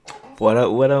What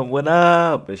up, what up, what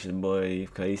up? It's your boy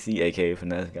Casey, aka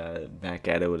Finesse Guy, back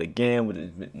at it with again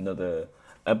with another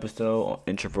episode on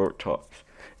Introvert Talks.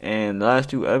 And the last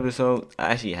two episodes, I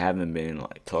actually haven't been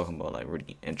like talking about like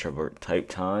really introvert type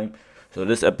time. So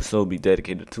this episode will be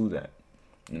dedicated to that,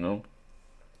 you know?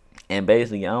 And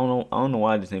basically I don't know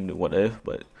why I just named it What If,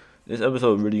 but this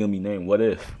episode really gonna be named What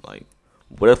If. Like,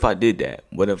 what if I did that?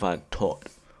 What if I taught?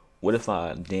 What if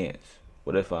I danced?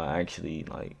 What if I actually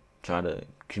like try to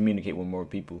communicate with more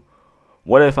people?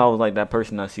 What if I was like that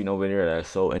person I seen over there that's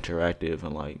so interactive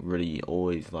and like really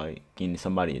always like getting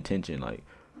somebody attention? Like,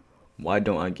 why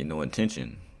don't I get no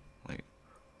attention? Like,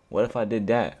 what if I did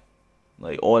that?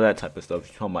 Like all that type of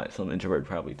stuff. Some introvert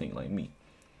probably think like me,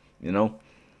 you know.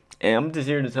 And I'm just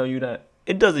here to tell you that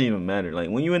it doesn't even matter. Like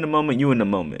when you in the moment, you in the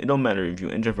moment. It don't matter if you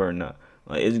introvert or not.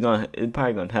 Like it's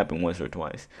probably gonna happen once or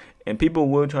twice. And people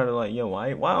will try to like, yo,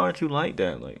 why aren't you like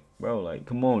that? Like, bro, like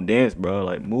come on, dance, bro.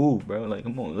 Like move, bro. Like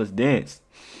come on, let's dance.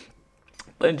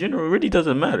 But in general, it really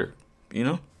doesn't matter, you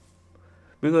know,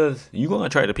 because you gonna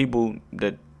attract the people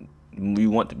that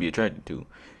you want to be attracted to.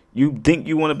 You think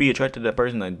you want to be attracted to that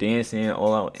person like dancing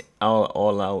all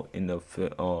out in the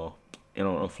and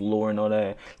on the floor and all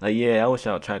that. Like, yeah, I wish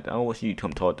I attracted. I wish you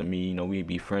come talk to me. You know, we'd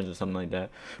be friends or something like that.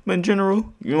 But in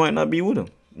general, you might not be with them.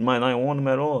 You might not want them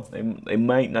at all. They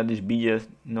might not just be your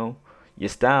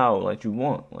style like you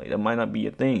want. Like that might not be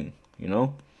your thing. You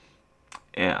know.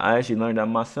 And I actually learned that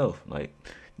myself. Like,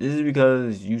 this is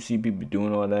because you see people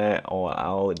doing all that, all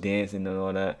out dancing and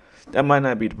all that. That might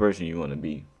not be the person you want to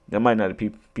be. That might not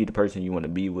be the person you want to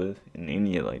be with in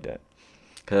any like that.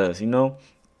 Cause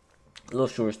a little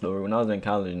short story. When I was in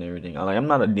college and everything, I'm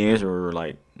not a dancer or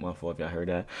like my fault if y'all heard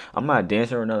that. I'm not a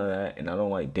dancer or none of that, and I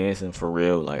don't like dancing for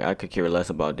real. Like I could care less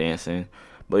about dancing.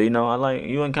 But I like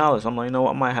you in college. I'm like,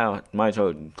 I might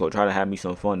try to have me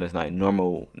some fun. That's not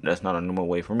normal. That's not a normal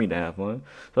way for me to have fun.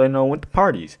 So went to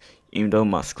parties. Even though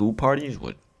my school parties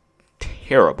were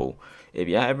terrible. If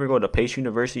y'all ever go to Pace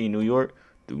University in New York,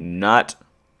 do not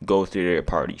go to their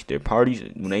parties. Their parties,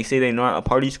 when they say they're not a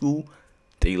party school,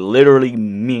 they literally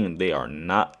mean they are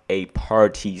not a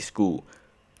party school.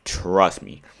 Trust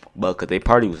me. But because they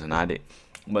party was not it.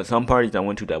 But some parties I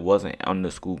went to that wasn't on the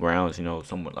school grounds,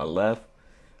 somewhere I left.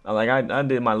 I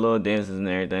did my little dances and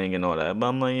everything and all that. But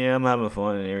I'm like, yeah, I'm having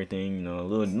fun and everything, a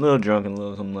little drunk and a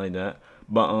little something like that.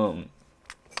 But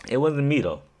it wasn't me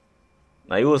though.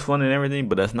 Like it was fun and everything,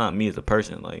 but that's not me as a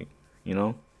person. Like, you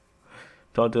know.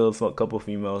 Talked to a couple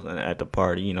females at the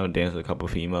party, danced with a couple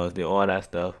females, did all that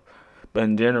stuff. But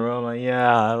in general, I'm like,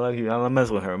 yeah, I like you. I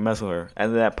mess with her.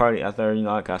 After that party, after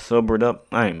I got sobered up,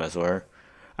 I ain't mess with her.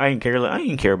 I ain't care. Like, I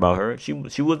ain't care about her. She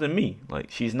wasn't me.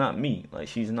 Like she's not me. Like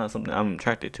she's not something I'm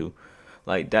attracted to.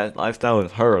 Like that lifestyle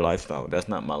is her lifestyle. That's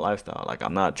not my lifestyle. Like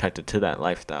I'm not attracted to that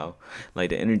lifestyle. Like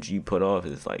the energy you put off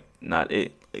is like not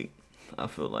it. Like I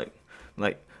feel like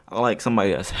I like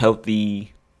somebody that's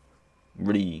healthy,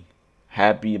 really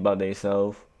happy about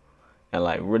themselves and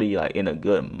like really like in a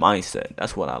good mindset.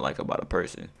 That's what I like about a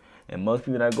person. And most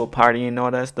people that go partying and all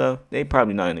that stuff, they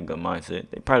probably not in a good mindset.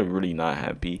 They probably really not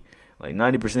happy. Like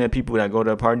 90% of people that go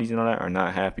to parties and all that are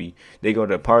not happy. They go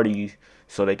to parties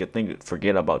so they could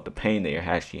forget about the pain they're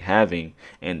actually having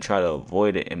and try to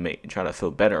avoid it and try to feel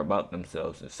better about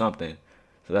themselves or something.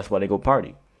 So that's why they go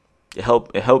party. It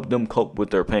helped them cope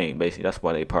with their pain. Basically, that's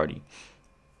why they party.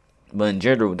 But in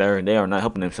general, they are not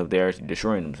helping themselves. They are actually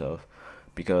destroying themselves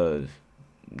because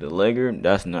the liquor,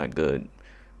 that's not good.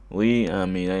 They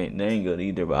ain't good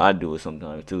either, but I do it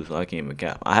sometimes too, so I can't even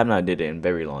cap. I have not did it in a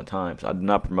very long time, so I do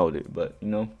not promote it, but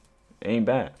it ain't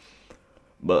bad.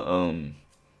 But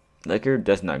liquor,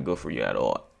 that's not good for you at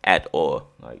all.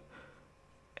 Like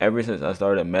ever since I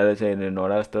started meditating and all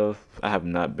that stuff, I have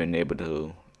not been able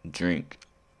to drink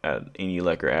any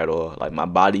liquor at all. Like my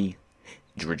body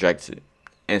rejects it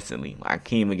instantly. Like, I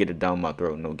can't even get it down my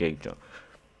throat. No gate jump.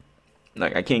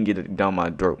 Like I can't get it down my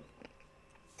throat.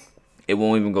 It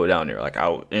won't even go down there. Like I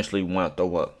will instantly want to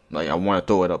throw up. Like I want to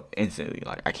throw it up instantly.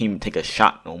 Like I can't even take a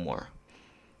shot no more.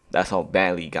 That's how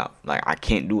badly it got. Like I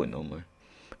can't do it no more,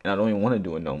 and I don't even want to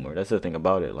do it no more. That's the thing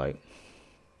about it. Like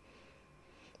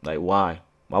why?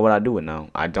 Why would I do it now?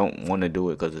 I don't want to do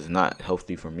it because it's not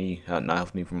healthy for me. Not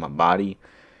healthy for my body.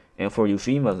 And for you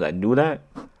females that do that,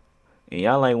 and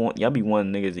y'all be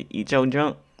wanting niggas to eat your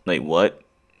junk. Like what?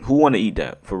 Who want to eat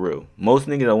that for real? Most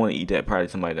niggas that want to eat that probably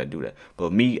somebody that do that.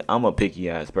 But me, I'm a picky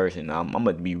ass person. I'm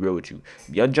gonna be real with you.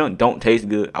 If your junk don't taste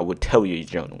good, I would tell you your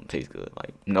junk don't taste good.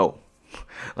 Like no,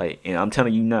 like and I'm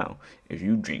telling you now, if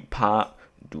you drink pop,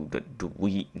 do the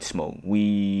weed, smoke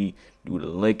weed, do the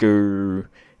liquor,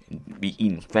 be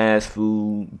eating fast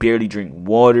food, barely drink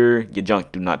water, your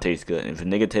junk do not taste good. And if a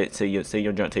nigga say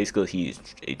your junk tastes good, he is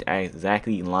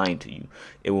exactly lying to you.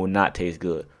 It will not taste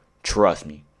good. Trust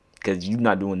me, because you're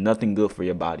not doing nothing good for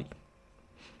your body.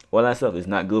 All that stuff is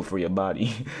not good for your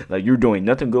body. Like, you're doing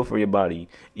nothing good for your body.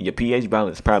 Your pH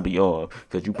balance is probably off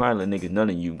because you probably let niggas none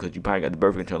of you because you probably got the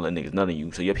birth control let niggas none of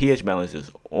you. So your pH balance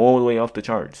is all the way off the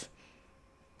charts.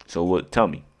 So what? Tell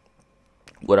me,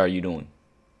 what are you doing?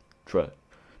 Trust.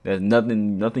 There's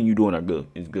nothing you doing are good.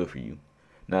 Is good for you.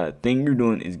 Now, the thing you're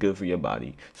doing is good for your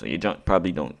body. So your junk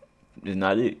probably don't. It's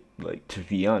not it. Like, to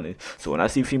be honest. So when I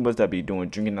see females that be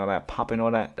drinking all that, popping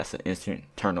all that, that's an instant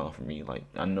turn off for me. Like,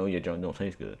 I know your junk don't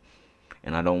taste good.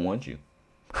 And I don't want you.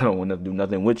 I don't want to do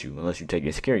nothing with you unless you take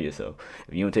care of yourself.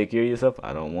 If you don't take care of yourself,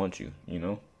 I don't want you. You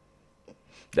know?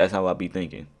 That's how I be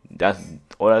thinking. That's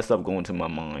all that stuff going to my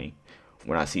mind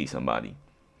when I see somebody.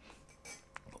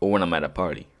 Or when I'm at a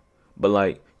party. But,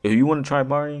 like, if you want to try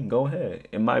partying, go ahead.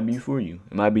 It might be for you.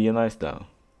 It might be your lifestyle.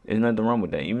 There's nothing wrong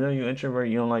with that. Even though you're an introvert,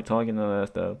 you don't like talking and all that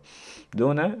stuff.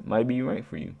 Doing that might be right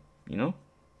for you. You know?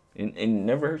 It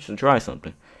never hurts to try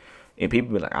something. And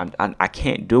people be like, I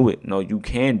can't do it. No, you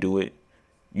can do it.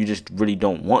 You just really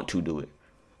don't want to do it.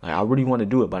 Like, I really want to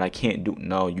do it, but I can't do it.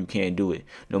 No, you can't do it.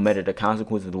 No matter the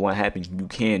consequences of what happens, you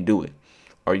can do it.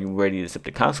 Are you ready to accept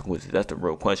the consequences? That's the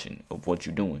real question of what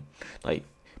you're doing. Like,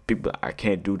 people, I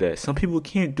can't do that. Some people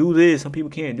can't do this. Some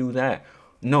people can't do that.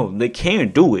 No, they can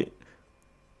do it.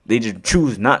 They just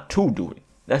choose not to do it.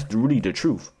 That's really the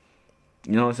truth.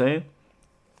 You know what I'm saying?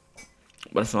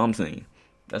 But that's what I'm saying.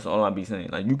 That's all I be saying.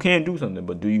 Like, you can do something,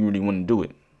 but do you really want to do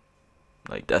it?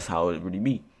 Like, that's how it really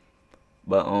be.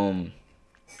 But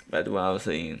that's what I was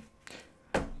saying.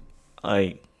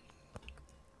 Like,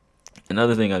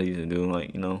 another thing I need to do,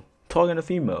 like, you know, talking to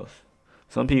females.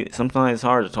 Sometimes it's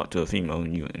hard to talk to a female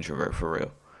when you're an introvert, for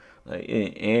real. Like,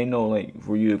 it ain't no, like,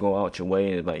 for you to go out your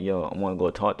way and like, yo, I want to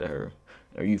go talk to her.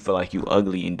 Or you feel like you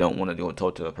ugly and don't want to go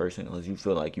talk to a person because you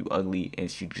feel like you ugly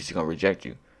and she just gonna reject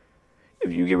you.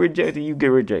 If you get rejected, you get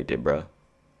rejected, bro.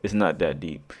 It's not that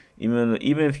deep. Even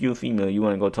if you're a female, you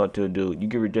want to go talk to a dude, you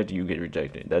get rejected, you get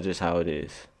rejected. That's just how it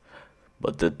is.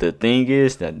 But the thing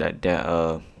is that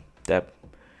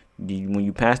when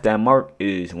you pass that mark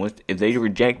is if they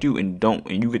reject you and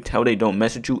you could tell they don't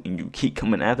mess with you and you keep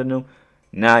coming after them,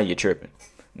 now you're tripping.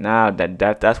 Now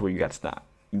that's where you got to stop.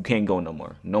 You can't go no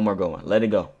more. No more going. Let it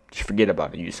go. Just forget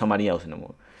about it. You're somebody else no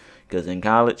more. Because in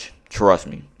college, trust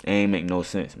me, it ain't make no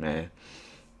sense, man.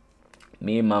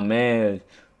 Me and my man,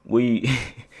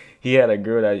 he had a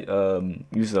girl that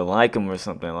used to like him or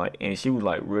something, like, and she was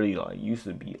like really like used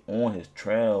to be on his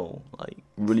trail, like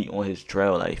really on his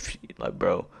trail, like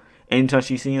bro. Anytime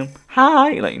she see him,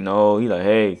 hi, like no, he like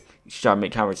hey, she try to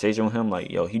make conversation with him,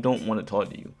 like yo, he don't want to talk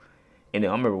to you. And then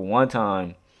I remember one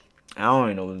time, I don't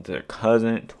even know if it was their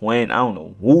cousin, twin, I don't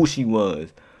know who she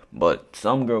was, but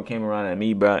some girl came around at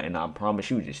me, bro, and I promise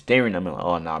she was just staring at me like,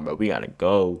 oh nah, bro, we gotta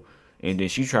go. And then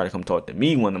she tried to come talk to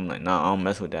me when I'm like, nah, I don't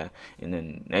mess with that. And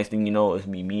then next thing you know, it's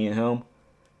me and him.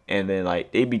 And then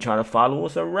like they be trying to follow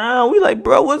us around. We like,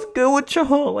 bro, what's good with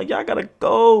y'all? Like y'all gotta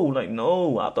go. Like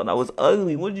no, I thought I was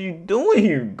ugly. What you doing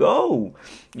here? Go,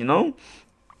 you know.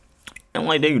 And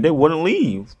like they wouldn't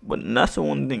leave. But that's the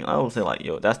one thing I would say like,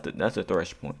 yo, that's the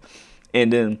threshold point.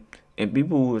 And then and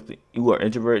people who are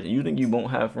introverts, you think you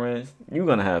won't have friends? You're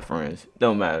gonna have friends.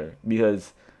 Don't matter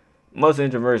because most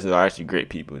introverts are actually great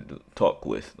people to talk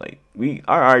with. Like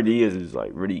our ideas is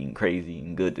like really crazy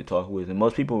and good to talk with, and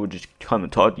most people would just come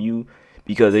and talk to you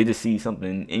because they just see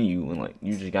something in you and like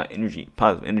you just got energy,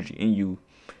 positive energy in you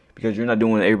because you're not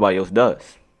doing what everybody else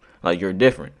does. Like you're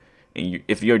different, and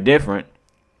if you're different,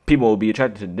 people will be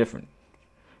attracted to different,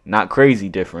 not crazy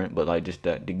different, but like just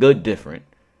the good different,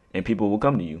 and people will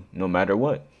come to you no matter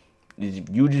what.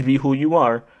 You just be who you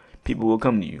are, people will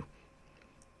come to you.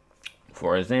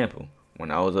 For example,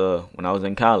 when I was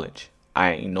in college,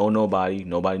 I ain't know nobody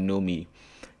knew me.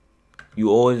 You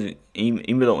always,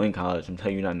 even though in college, I'm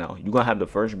telling you not now, you're gonna have the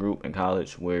first group in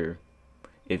college where,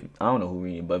 if I don't know who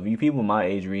reading, but if you people my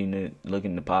age reading it,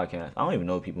 looking at the podcast, I don't even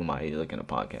know people my age looking at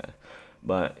the podcast,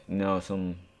 but you know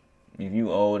if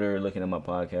you older looking at my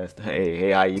podcast,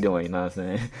 hey, how you doing? You know what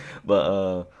I'm saying?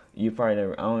 But you probably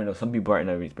never, I don't know, some people probably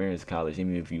never experienced college,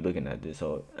 even if you're looking at this.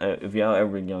 So if y'all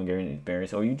ever younger and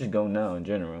experienced, or you just go now in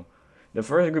general, the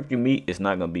first group you meet is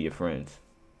not gonna be your friends.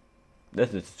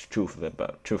 That's the truth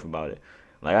about it.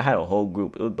 Like I had a whole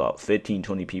group, it was about 15,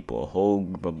 20 people, a whole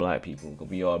group of black people. Cause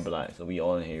we all black, so we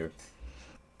all in here.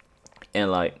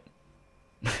 And like,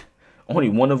 only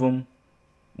one,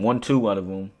 two out of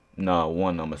them,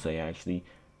 one I'm gonna say actually,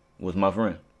 was my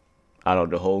friend out of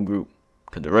the whole group.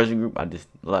 Cause the rest of the group, I just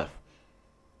left.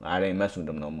 I didn't mess with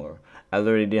them no more. I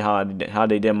literally did how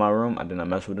they did my room. I did not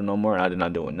mess with them no more. And I did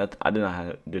not do nothing. I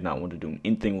did not want to do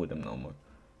anything with them no more.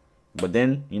 But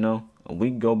then, a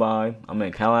week go by. I'm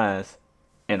in class,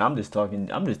 and I'm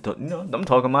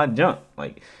talking my junk.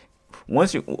 Like,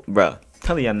 once you, bruh,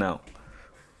 tell you now,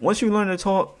 once you learn to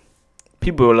talk,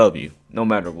 people will love you no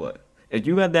matter what. If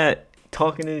you got that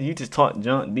talking, you just talk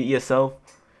junk, be yourself,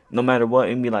 no matter what,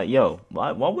 and be like, yo,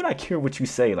 why would I care what you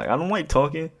say? Like, I don't like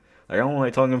talking. Like, I don't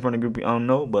like talking in front of a group. I don't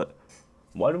know, but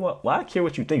why I care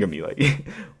what you think of me? Like,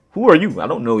 who are you? I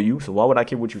don't know you, so why would I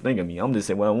care what you think of me? I'm just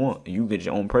saying what I want. You get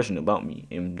your own impression about me,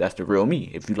 and that's the real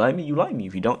me. If you like me, you like me.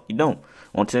 If you don't, you don't.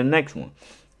 On to the next one.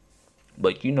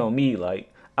 But you know me,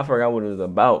 like, I forgot what it was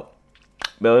about.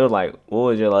 But it was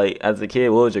like, as a kid,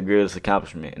 what was your greatest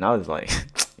accomplishment? And I was like,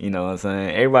 you know what I'm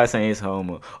saying? Everybody saying it's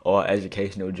home or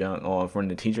educational junk or in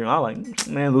front of the teacher. And I was like,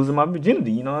 man, losing my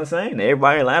virginity, you know what I'm saying? And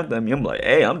everybody laughed at me. I'm like,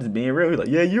 hey, I'm just being real. He's like,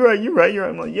 yeah, you're right.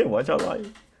 I'm like, yeah, watch out,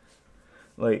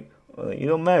 like, it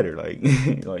don't matter. Like,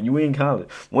 like you in college.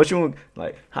 Once you in,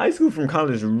 like, high school from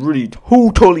college is really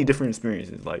two totally different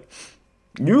experiences. Like,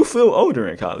 you feel older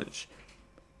in college.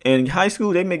 In high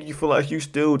school, they make you feel like you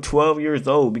still 12 years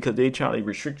old because they try to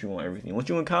restrict you on everything. Once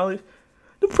you in college,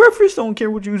 the preference don't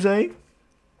care what you say.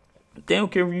 They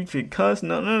don't care if you should cuss,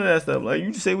 none of that stuff. Like,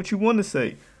 you just say what you want to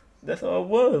say. That's all it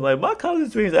was. Like, my college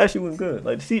experience actually was good.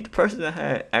 Like, see, the person I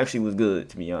had actually was good,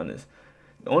 to be honest.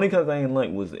 The only class I didn't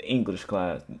like was the English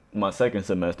class, my second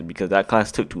semester, because that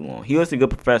class took too long. He was a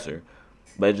good professor,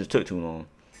 but it just took too long.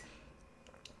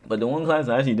 But the one class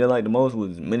I actually did like the most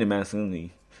was Minute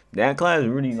Masculinity. That class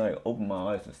really, like, opened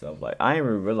my eyes and stuff. Like, I didn't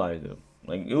even realize it.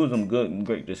 Like, it was some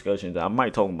great discussions that I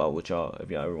might talk about with y'all if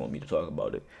y'all ever want me to talk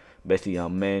about it. Basically, how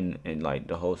men and, like,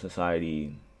 the whole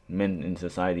society, men in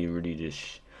society really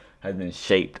just has been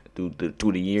shaped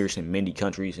through the years in many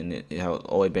countries, and it has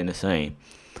always been the same.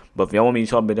 But if y'all want me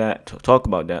to talk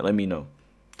about that, let me know.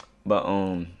 But,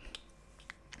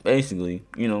 basically,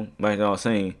 like I was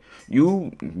saying,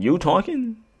 you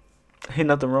talking, ain't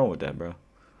nothing wrong with that, bro.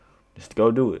 Just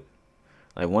go do it.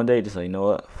 Like, one day, just like, you know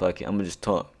what? Fuck it. I'm going to just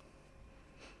talk.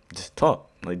 Just talk.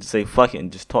 Like, just say fuck it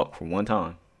and just talk for one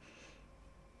time.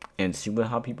 And see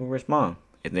how people respond.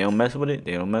 If they don't mess with it,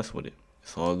 they don't mess with it.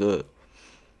 It's all good.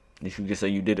 If you just say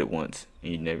you did it once,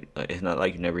 and you never, like, it's not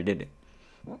like you never did it.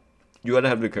 You got to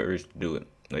have the courage to do it.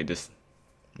 Like, just,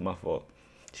 my fault.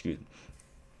 Excuse me.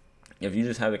 If you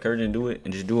just have the courage to do it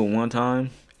and just do it one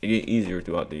time, it get easier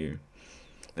throughout the year.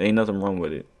 There ain't nothing wrong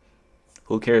with it.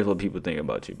 Who cares what people think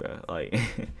about you, bro? Like,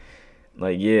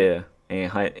 like, yeah. In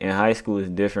high school is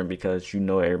different because you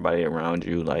know everybody around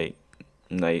you. Like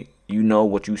you know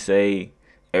what you say.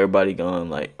 Everybody gonna,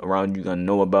 like, around you gonna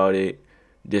know about it.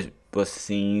 Just what's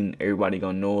seen, everybody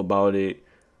gonna know about it.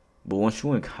 But once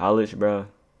you in college, bro,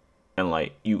 and,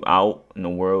 like, you out in the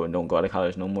world and don't go to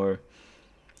college no more,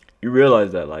 you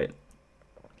realize that, like,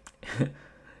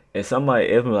 if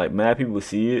like mad people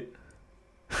see it,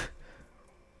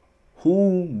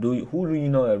 who do you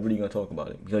know that really gonna talk about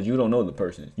it? Because you don't know the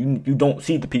person. You don't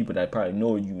see the people that probably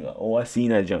know you. Like, oh, I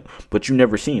seen that junk, but you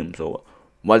never see him. So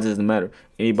why does it matter?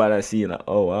 Anybody I see, like,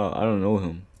 oh wow, I don't know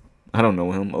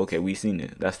him. Okay, we seen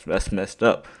it. That's messed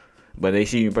up. But they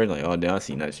see you in person, like, oh, damn, I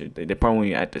seen that shit. They probably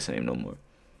won't act the same no more.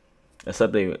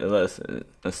 Except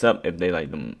if they like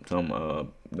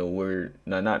the weird,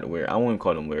 not the weird. I wouldn't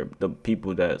call them weird. The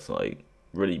people that's, like,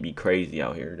 really be crazy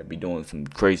out here, that be doing some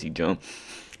crazy jump.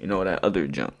 That other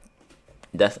jump.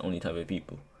 That's the only type of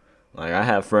people. Like, I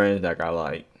have friends that got,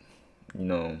 like,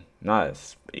 not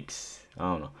as I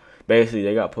don't know. Basically,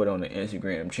 they got put on the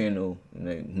Instagram channel,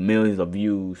 and millions of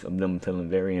views of them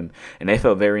feeling and they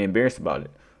felt very embarrassed about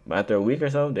it. But after a week or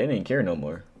so, they didn't care no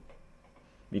more.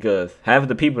 Because half of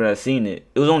the people that seen it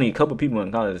was only a couple people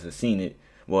in college that seen it.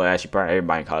 Well, actually, probably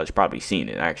everybody in college probably seen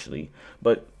it, actually.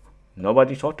 But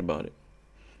nobody talked about it.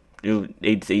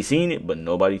 They seen it, but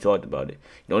nobody talked about it.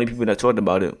 The only people that talked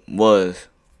about it was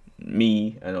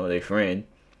me, I know their friend,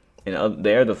 and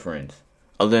their other friends.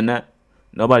 Other than that,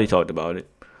 nobody talked about it.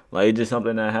 Like, it's just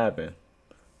something that happened.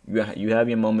 You have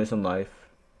your moments in life.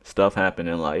 Stuff happen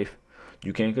in life.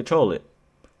 You can't control it.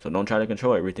 So don't try to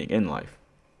control everything in life.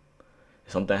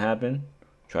 If something happened,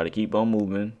 try to keep on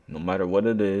moving, no matter what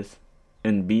it is,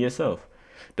 and be yourself.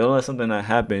 Don't let something that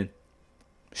happened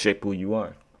shape who you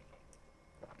are.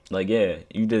 Like, yeah,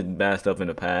 you did bad stuff in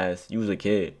the past. You was a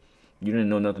kid. You didn't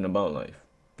know nothing about life.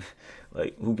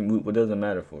 Like, what does it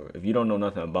matter for? If you don't know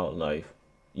nothing about life,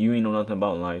 you ain't know nothing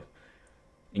about life,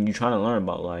 and you trying to learn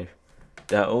about life,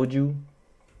 that old you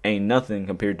ain't nothing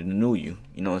compared to the new you.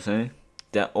 You know what I'm saying?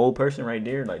 That old person right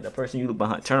there, like, that person you look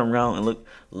behind, turn around and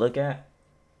look at,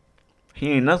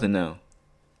 He ain't nothing now.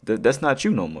 That's not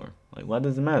you no more. Like, why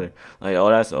does it matter? Like, oh,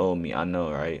 that's old me. I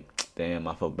know, right? Damn,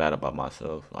 I felt bad about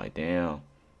myself. Like, damn,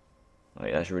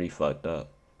 like that's really fucked up.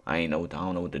 I don't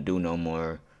know what to do no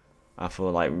more. I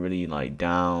feel like really like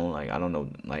down. Like I don't know.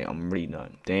 Like I'm really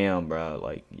not. Damn, bro.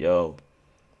 Like yo.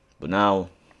 But now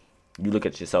you look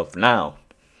at yourself now.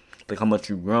 Think how much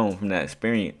you've grown from that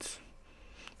experience.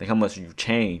 Think how much you've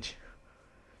changed.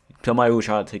 Somebody will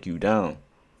try to take you down,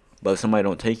 but if somebody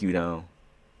don't take you down,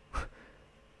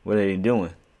 what are they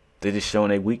doing? They just showing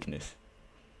their weakness.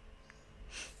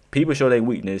 People show their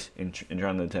weakness in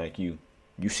trying to attack you.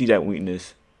 You see that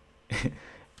weakness,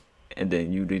 and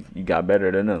then you got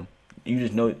better than them. You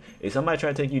just know if somebody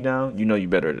try to take you down, you know you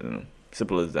better than them.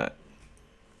 Simple as that.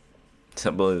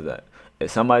 Simple as that. If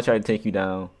somebody try to take you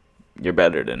down, you're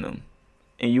better than them,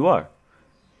 and you are.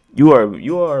 You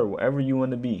are wherever you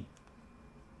want to be.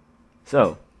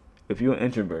 So, if you're an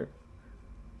introvert,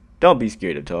 don't be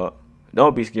scared to talk.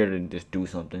 Don't be scared to just do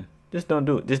something. Just don't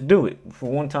do it. Just do it for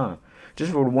one time.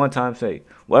 Just for one time's sake.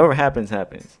 Whatever happens,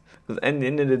 happens. Because at the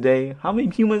end of the day, how many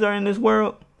humans are in this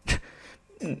world?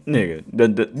 Nigga,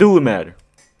 do it matter?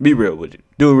 Be real with you.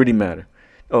 Do it really matter?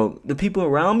 Oh, the people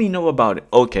around me know about it.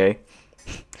 Okay,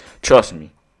 trust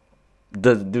me.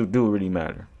 Do it really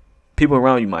matter? People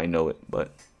around you might know it,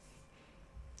 but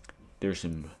there's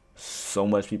so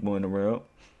much people in the world.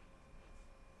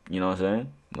 You know what I'm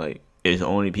saying? Like, it's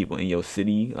only people in your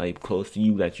city, like close to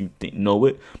you, that you know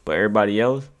it, but everybody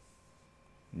else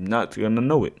not gonna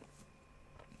know it.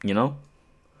 You know?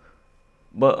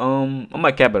 But I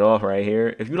might cap it off right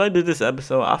here. If you liked this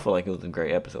episode, I feel like it was a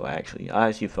great episode. I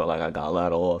actually felt like I got a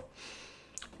lot off,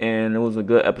 and it was a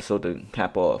good episode to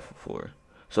cap off for.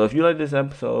 So if you like this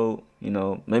episode,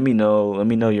 let me know. Let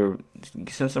me know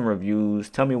send some reviews.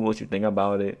 Tell me what you think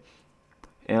about it.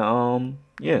 And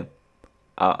yeah,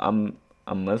 I'm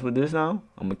less with this now.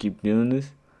 I'm gonna keep doing this,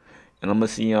 and I'm gonna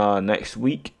see y'all next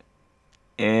week.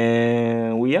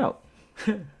 And we out.